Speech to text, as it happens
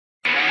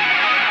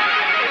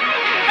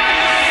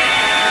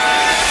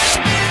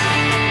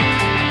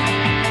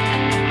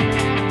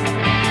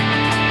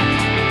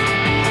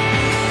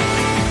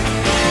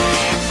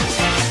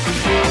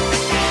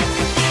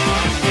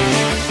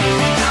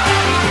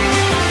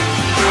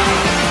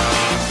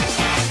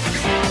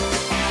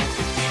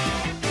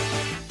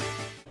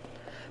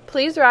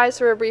Please rise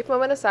for a brief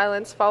moment of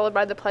silence, followed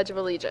by the Pledge of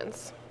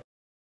Allegiance.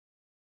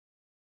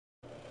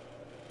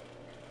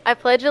 I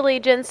pledge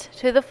allegiance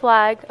to the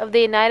flag of the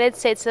United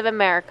States of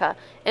America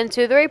and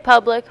to the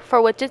republic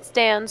for which it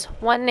stands,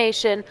 one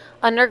nation,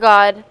 under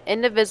God,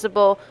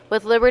 indivisible,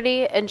 with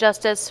liberty and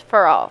justice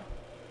for all.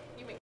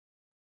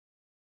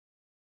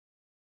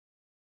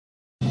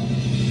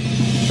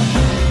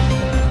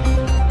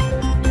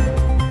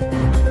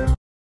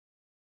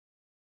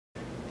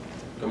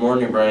 Good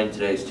morning, Brian.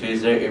 Today is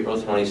Tuesday,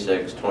 April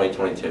 26,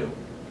 2022.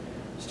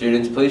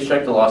 Students, please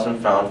check the lost and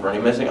found for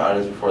any missing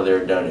items before they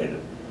are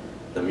donated.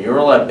 The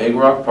mural at Big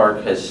Rock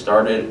Park has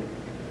started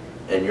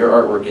and your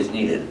artwork is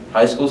needed.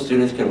 High school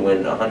students can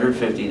win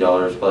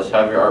 $150 plus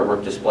have your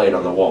artwork displayed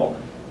on the wall.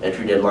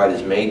 Entry deadline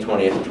is May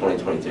 20th,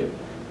 2022.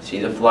 See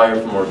the flyer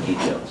for more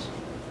details.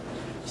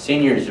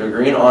 Seniors, your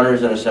green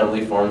honors and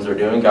assembly forms are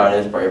due in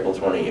guidance by April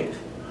 28th.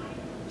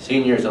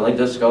 Seniors, a link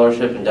to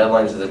scholarship and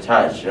deadlines is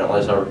attached. Do not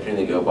let this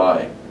opportunity go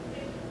by.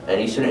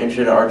 Any student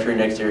interested in archery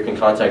next year can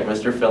contact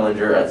Mr.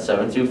 Fillinger at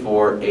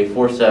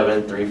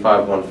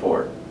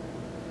 724-847-3514.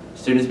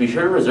 Students, be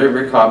sure to reserve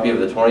your copy of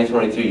the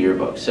 2022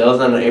 yearbook. Sales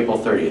end on April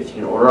 30th. You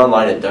can order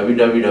online at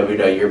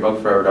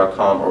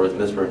www.yearbookforever.com or with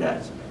Ms.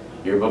 Burnett.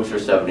 Yearbooks are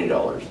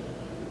 $70.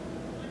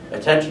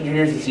 Attention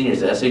juniors and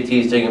seniors, the SAT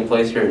is taking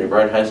place here at New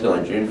Brighton High School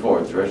on June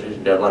 4th. The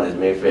registration deadline is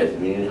May 5th.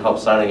 If you need help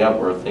signing up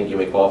or think you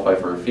may qualify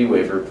for a fee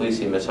waiver, please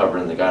see Ms.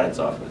 Hubbard in the guidance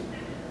office.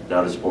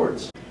 Now to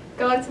sports.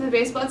 Good luck to the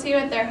baseball team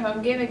at their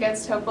home game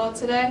against Hopewell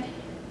today.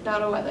 Now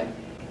to weather.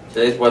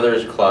 Today's weather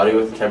is cloudy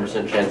with a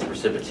 10% chance of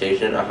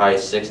precipitation, a high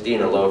of 60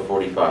 and a low of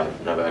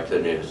 45. Now back to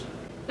the news.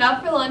 Now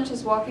for lunch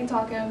is Walking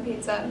Taco and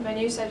Pizza.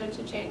 Menu scheduled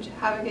to change.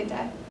 Have a good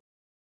day.